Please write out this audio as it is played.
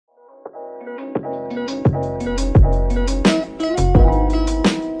Hey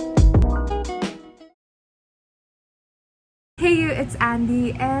you, it's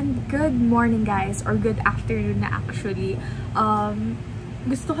Andy and good morning guys, or good afternoon na actually.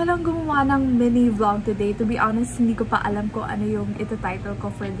 Gusto ko lang gumawa ng mini vlog today. To be honest, hindi ko pa alam kung ano yung iti-title ko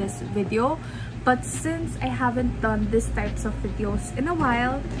for this video. But since I haven't done this types of videos in a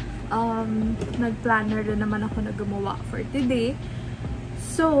while, nag-planner rin naman ako na gumawa for today.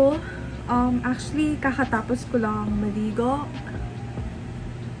 So, actually kakatapos ko lang maligo.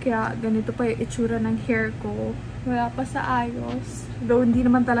 Kaya ganito pa yung itsura ng hair ko. Wala pa sa ayos. Though hindi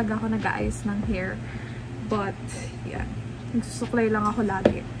naman talaga ako nag-aayos ng hair. But, yeah. Nagsusuklay lang ako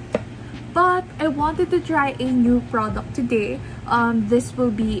lagi. But, I wanted to try a new product today. This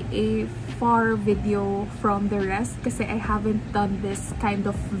will be a far video from the rest kasi I haven't done this kind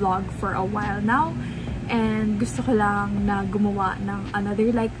of vlog for a while now. And gusto ko lang na gumawa ng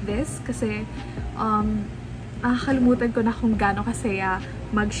another like this kasi nakakalimutan ko na kung gaano kasaya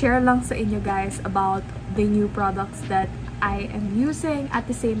mag-share lang sa inyo guys about the new products that I am using.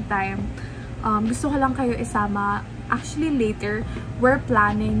 At the same time, gusto ko lang kayo isama. Actually later, we're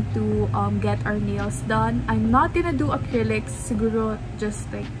planning to get our nails done. I'm not gonna do acrylics, siguro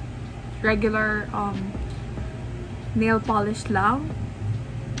just like regular nail polish lang.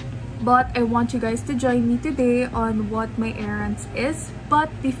 But I want you guys to join me today on what my errands is.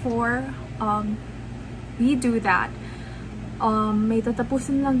 But before we do that, may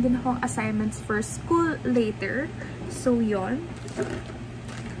tatapusin lang din akong assignments for school later. So, yon.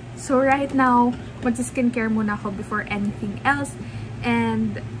 So, right now, mag-skincare muna ako before anything else.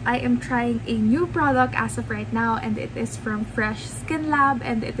 And I am trying a new product as of right now. And it is from FreshxBT21.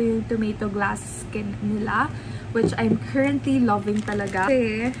 And ito yung tomato glass skin nila, which I'm currently loving talaga.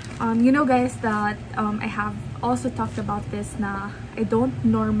 Kasi, you know guys that I have also talked about this na I don't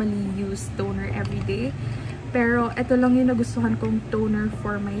normally use toner every day. Pero ito lang yung nagustuhan kong toner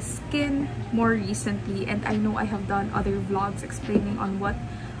for my skin more recently. And I know I have done other vlogs explaining on what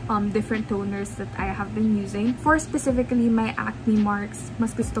different toners that I have been using. For specifically my acne marks,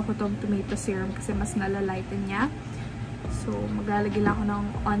 mas gusto ko tong tomato serum kasi mas nalalighten niya. So, maglalagay lang ako ng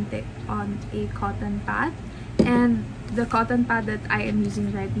onte on a cotton pad. And the cotton pad that I am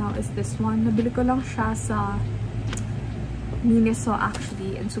using right now is this one. Nabili ko lang siya sa Miniso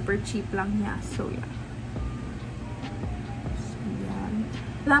actually. And super cheap lang niya. So, yeah.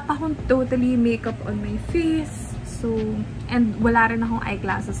 Wala pa akong totally makeup on my face. So, and wala rin akong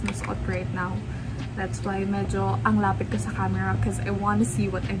eyeglasses na suot right now. That's why medyo ang lapit ko sa camera because I want to see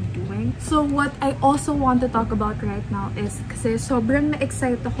what I'm doing. So, what I also want to talk about right now is kasi sobrang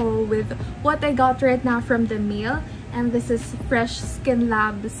na-excite ako with what I got right now from the mail. And this is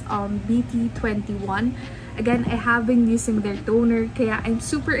FreshxBT21's BT21. Again, I have been using their toner, kaya I'm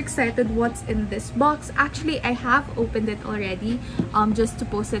super excited what's in this box. Actually, I have opened it already just to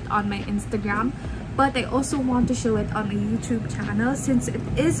post it on my Instagram. But I also want to show it on my YouTube channel since it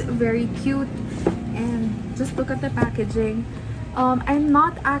is very cute. And just look at the packaging. I'm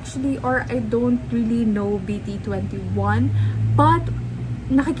not actually, or I don't really know BT21, but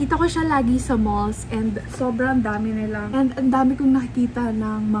nakikita ko siya lagi sa malls and sobrang dami nila. And ang dami kong nakikita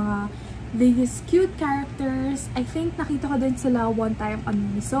ng mga these cute characters. I think nakita ko din sila one time on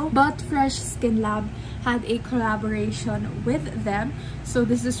Miniso. But FreshxBT21 had a collaboration with them. So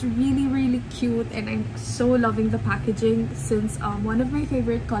this is really, really cute and I'm so loving the packaging since one of my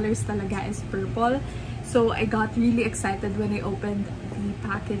favorite colors talaga is purple. So I got really excited when I opened the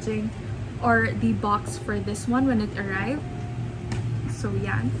packaging or the box for this one when it arrived. So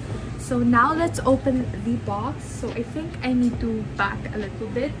yeah. So now let's open the box. So I think I need to back a little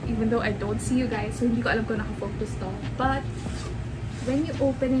bit even though I don't see you guys. So hindi ko alam kung nakafocus to. But when you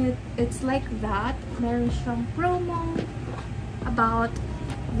open it, it's like that. Meron siyang promo about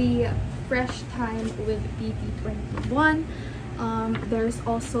the fresh time with BT21. There's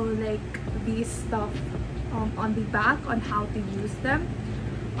also like these stuff on the back on how to use them.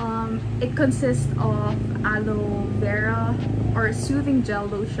 It consists of aloe vera or soothing gel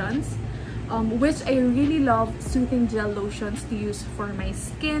lotions, which I really love soothing gel lotions to use for my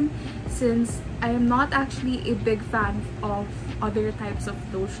skin since I am not actually a big fan of other types of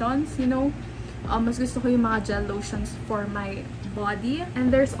lotions, you know. Mas gusto ko yung mga gel lotions for my body.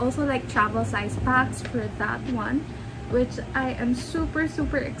 And there's also like travel size packs for that one, which I am super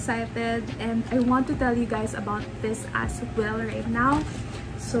excited and I want to tell you guys about this as well right now.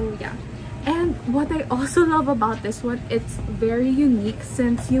 So yeah. And what I also love about this one, it's very unique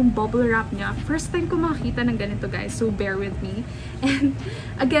since yung bubble wrap niya, first time ko makita ng ganito guys, so bear with me. And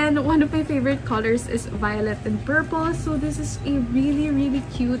again, one of my favorite colors is violet and purple, so this is a really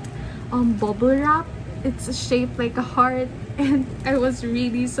cute bubble wrap. It's shaped like a heart, and I was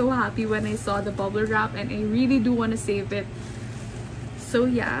really so happy when I saw the bubble wrap, and I really do want to save it. So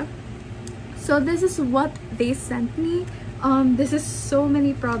yeah, so this is what they sent me. This is so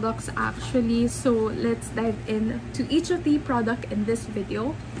many products actually, so let's dive into each of the product in this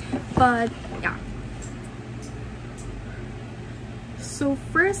video. But yeah, so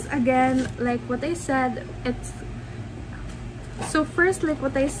first, again, like what I said,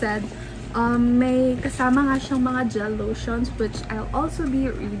 may kasama nga siyang mga gel lotions, which I'll also be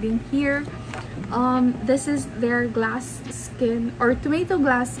reading here. This is their glass skin or tomato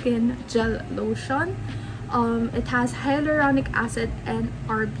glass skin gel lotion. It has hyaluronic acid and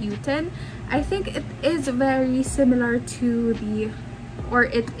arbutin. I think it is very similar to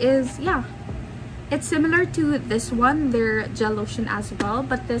it's similar to this one, their gel lotion as well,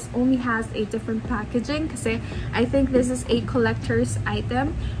 but this only has a different packaging kasi I think this is a collector's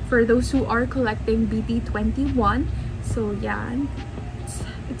item for those who are collecting BT21. So yeah,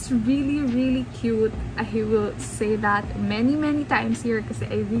 it's really, really cute. I will say that many times here kasi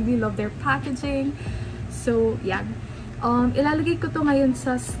I really love their packaging. So yeah, ilalagay ko to ngayon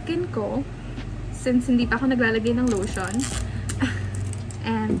sa skin ko since hindi pa ako naglalagay ng lotion.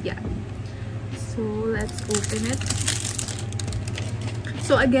 And yeah, so let's open it.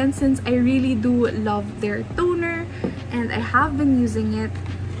 So again, since I really do love their toner and I have been using it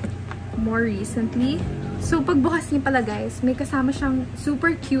more recently, so pagbukas niya pala guys, may kasama siyang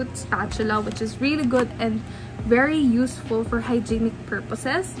super cute spatula, which is really good and very useful for hygienic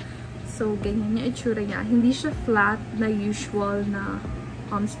purposes. So ganyan yung itsura niya. Hindi siya flat na usual na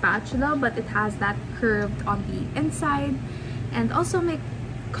spatula, but it has that curved on the inside, and also may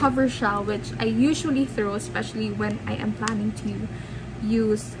cover siya, which I usually throw, especially when I am planning to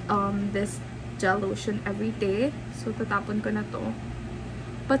use this gel lotion every day. So tatapon ko na to.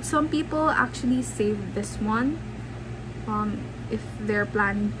 But some people actually save this one if they're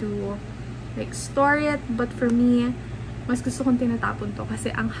planning to like store it, but for me, mas gusto kong tinatapon to kasi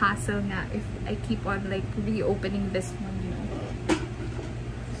ang hassle nga if I keep on like reopening this one, you know.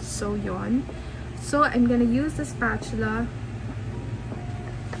 So yon. So I'm gonna use the spatula,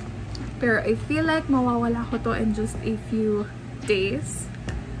 pero I feel like mawawala ko to in just a few days.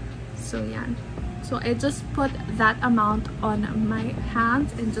 So yan. So I just put that amount on my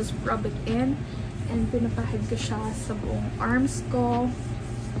hands and just rub it in, and pinapahid ko siya sa buong arms ko.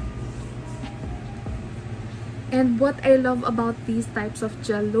 And what I love about these types of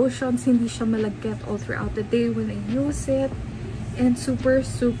gel lotions, hindi siya malagkit all throughout the day when I use it. And super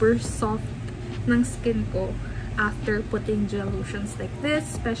soft ng skin ko after putting gel lotions like this.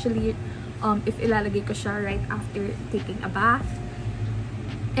 Especially if ilalagay ko siya right after taking a bath.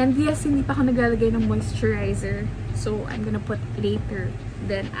 And yes, hindi pa ako naglalagay ng moisturizer. So I'm gonna put later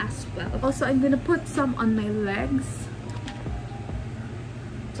then as well. Also, I'm gonna put some on my legs.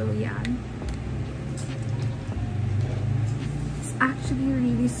 So yan. Actually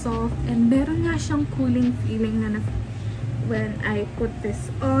really soft, and meron nga siyang cooling feeling na when I put this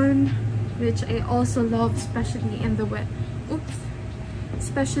on, which I also love, especially in the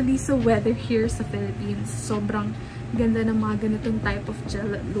especially sa weather here sa Philippines. Sobrang ganda ng mga ganitong type of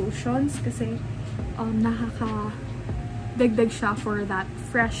gel lotions kasi nakaka-dagdag siya for that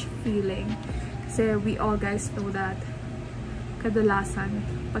fresh feeling. Kasi we all guys know that kadalasan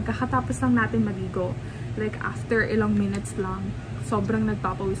pagkakatapos lang natin maligo, like after ilang minutes lang, sobrang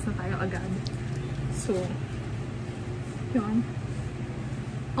nagpapawis na tayo agad. So yun.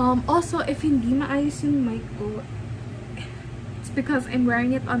 Also, if hindi maayos yung mic ko, it's because I'm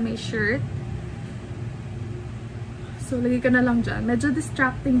wearing it on my shirt. So lagay ko na lang dyan. Medyo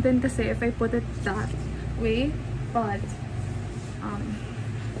distracting din kasi if I put it that way, but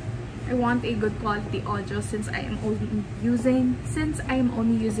I want a good quality audio since I am only using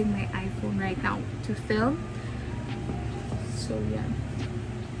my iPhone right now to film. So yeah.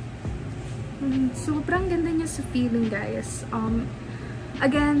 Sobrang ganda niya sa feeling, guys.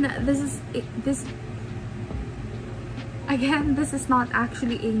 Again, this is not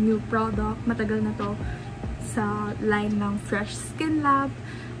actually a new product. Matagal na to sa line ng Fresh Skin Lab.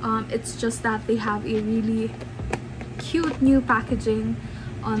 It's just that they have a really cute new packaging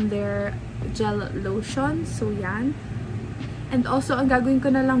on their gel lotion. So yan. And also, ang gagawin ko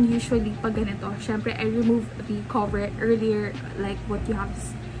na lang usually pag ganito, syempre I remove the cover earlier like what you have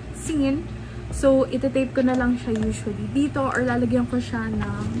seen. So ita-tape ko na lang siya usually dito, or lalagyan ko siya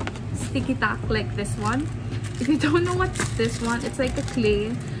ng sticky tack like this one. If you don't know what's this one, it's like a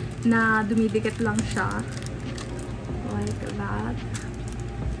clay na dumidikit lang siya like that.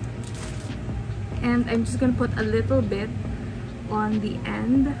 And I'm just gonna put a little bit on the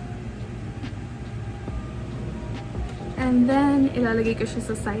end And then, ilalagay ko siya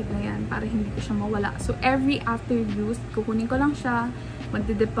sa side na yan para hindi ko siya mawala. So, every after use, kukunin ko lang siya,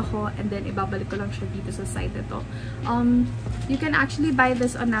 magdidip ako, and then ibabalik ko lang siya dito sa side ito. You can actually buy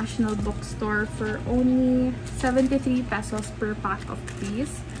this on National Bookstore for only 73 pesos per pack of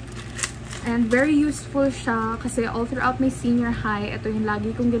these. And very useful siya kasi all throughout my senior high, ito yung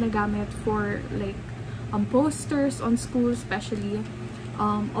lagi kong ginagamit for like posters on school especially.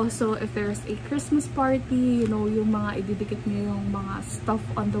 Also, if there's a Christmas party, you know, yung mga ididikit nyo yung mga stuff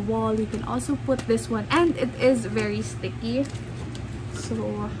on the wall, you can also put this one. And it is very sticky.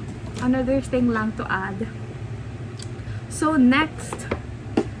 So, another thing lang to add. So, next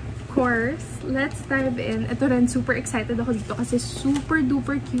course, let's dive in. Ito rin, super excited ako dito kasi super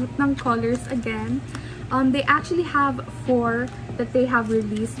duper cute ng colors again. They actually have 4 that they have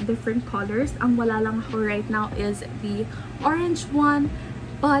released different colors. Ang wala lang ako right now is the orange one.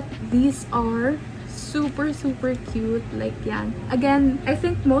 But these are super cute, like yan. Again, I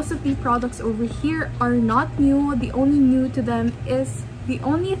think most of the products over here are not new. The only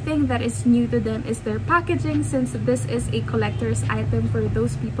thing that is new to them is their packaging, since this is a collector's item for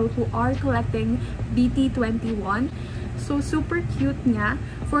those people who are collecting BT21. So super cute niya.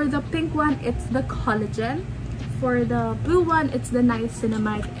 For the pink one, it's the collagen. For the blue one, it's the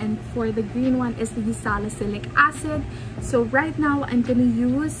niacinamide, and for the green one is the salicylic acid. So right now, I'm gonna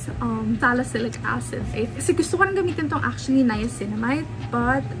use salicylic acid. Kasi gusto ko nang gamitin tong actually niacinamide,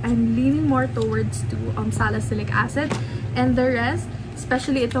 but I'm leaning more towards to salicylic acid. And the rest,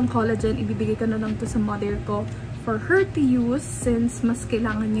 especially itong collagen, ibibigay ko na lang to sa mother ko for her to use since mas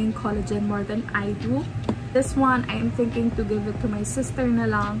kailangan niya yung collagen more than I do. This one, I am thinking to give it to my sister na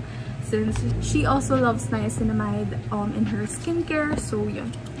lang, since she also loves niacinamide in her skincare. So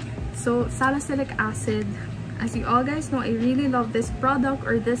yun. So salicylic acid, as you all guys know, I really love this product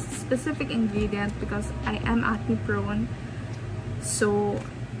or this specific ingredient because I am acne prone. So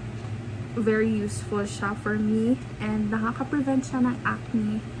very useful siya for me, and nakaka-prevent siya ng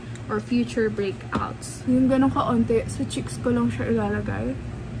acne or future breakouts. Yung ganun kaunti, sa cheeks ko lang siya ilalagay.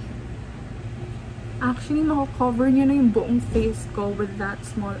 Actually, mako-cover niya na yung buong face ko with that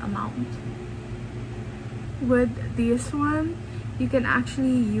small amount. With this one, you can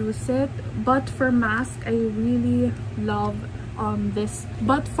actually use it. But for mask, I really love this.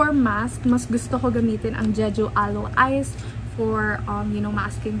 But for mask, mas gusto ko gamitin ang Jeju Aloe Ice for, you know,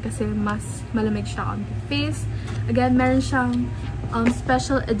 masking kasi mas malamig siya on the face. Again, meron siyang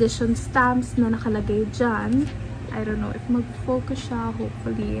special edition stamps na nakalagay dyan. I don't know if mag-focus siya,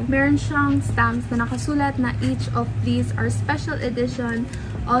 hopefully. Meron siyang stamps na nakasulat na each of these are special edition.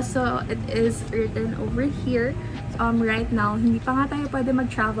 Also, it is written over here. Right now, hindi pa nga tayo pwede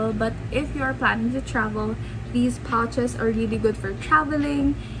mag-travel, but if you are planning to travel, these pouches are really good for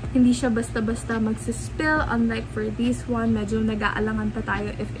traveling. Hindi siya basta-basta magsispill. Unlike for this one, medyo nag-aalangan pa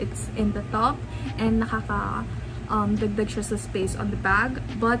tayo if it's in the top and dagdag siya sa space on the bag.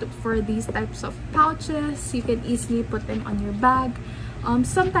 But for these types of pouches, you can easily put them on your bag.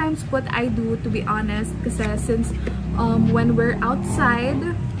 Sometimes what I do, to be honest, kasi since when we're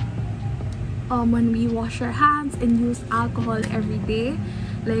outside, when we wash our hands and use alcohol every day,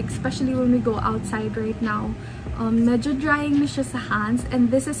 like especially when we go outside right now, medyo drying na siya sa hands,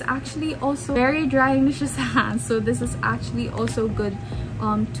 and this is actually also very drying na siya sa hands, so this is actually also good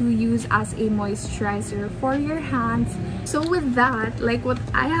to use as a moisturizer for your hands. So with that, like what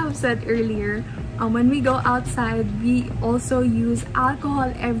I have said earlier, when we go outside, we also use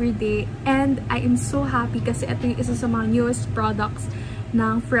alcohol every day, and I am so happy kasi ito yung isa sa mga newest products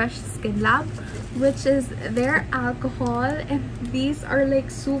ng Fresh Skin Lab, which is their alcohol, and these are like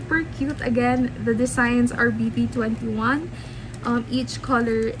super cute. Again, the designs are BT21. Each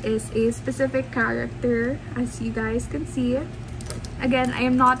color is a specific character, as you guys can see. Again, I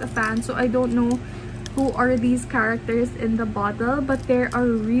am not a fan, so I don't know who are these characters in the bottle, but they are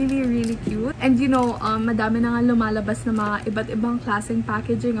really cute. And you know, madami na nga lumalabas na mga iba't ibang klaseng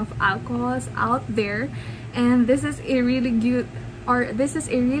packaging of alcohols out there, and this is a really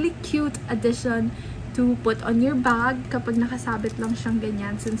cute addition to put on your bag kapag nakasabit lang siyang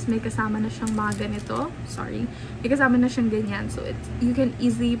ganyan, since may kasama na siyang mga ganito. May kasama na siyang ganyan, so you can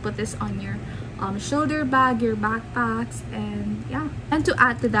easily put this on your shoulder bag, your backpacks, and yeah. And to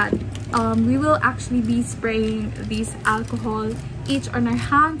add to that, we will actually be spraying these alcohol each on our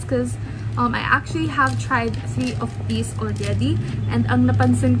hands, because I actually have tried 3 of these already, and ang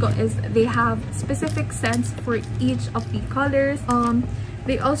napansin ko is they have specific scents for each of the colors.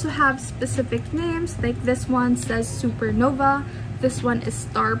 They also have specific names, like this one says Supernova, this one is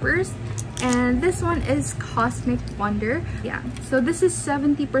Starburst, And this one is Cosmic Wonder. Yeah, so this is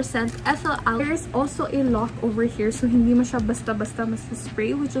 70% ethyl alcohol. There's also a lock over here, so hindi mo siya basta-basta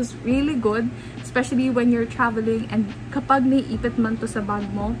mas-spray, which is really good, especially when you're traveling and kapag naiipit man to sa bag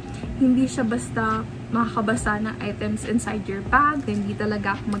mo, hindi siya basta makakabasa ng items inside your bag. Hindi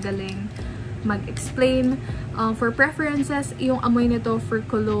talaga ako magaling mag-explain. For preferences, yung amoy nito for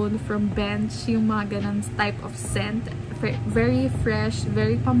cologne from Bench, yung mga ganun type of scent. Very fresh,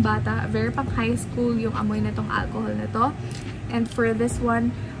 very pambata, very pang high school yung amoy nitong alcohol nito. And for this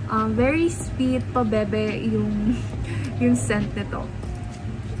one, very sweet pa bebe yung scent nito.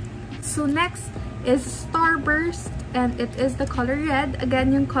 So next is Starburst, and it is the color red. Again,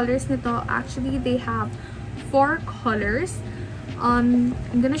 yung colors nito, actually they have 4 colors. I'm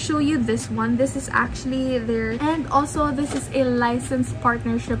gonna show you this one. This is actually their, and also this is a licensed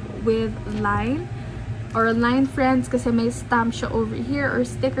partnership with Line or Line Friends, kasi may stamp siya over here or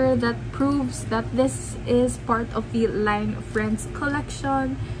sticker that proves that this is part of the Line Friends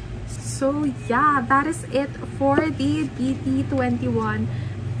collection. So yeah, that is it for the BT21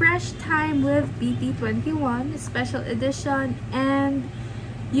 Fresh Time with BT21 special edition, and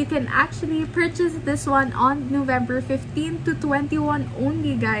you can actually purchase this one on November 15 to 21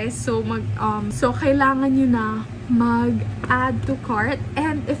 only, guys. So so kailangan nyo na mag-add to cart,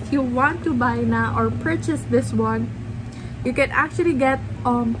 and if you want to buy na or purchase this one, you can actually get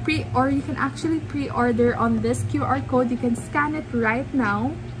you can actually pre-order on this QR code. You can scan it right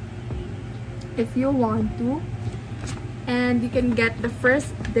now if you want to, and you can get the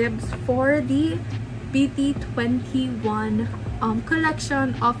first dibs for the BT21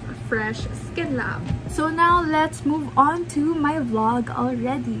 collection of Fresh Skin Lab. So now let's move on to my vlog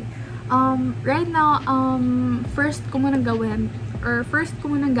already. Right now, first ko munang gagawin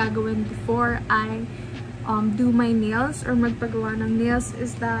before I do my nails or magpagawa ng nails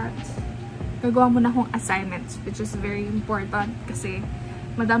is that gagawa muna akong assignments, which is very important kasi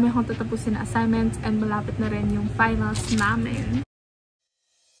madami akong tatapusin na assignments and malapit na rin yung finals namin.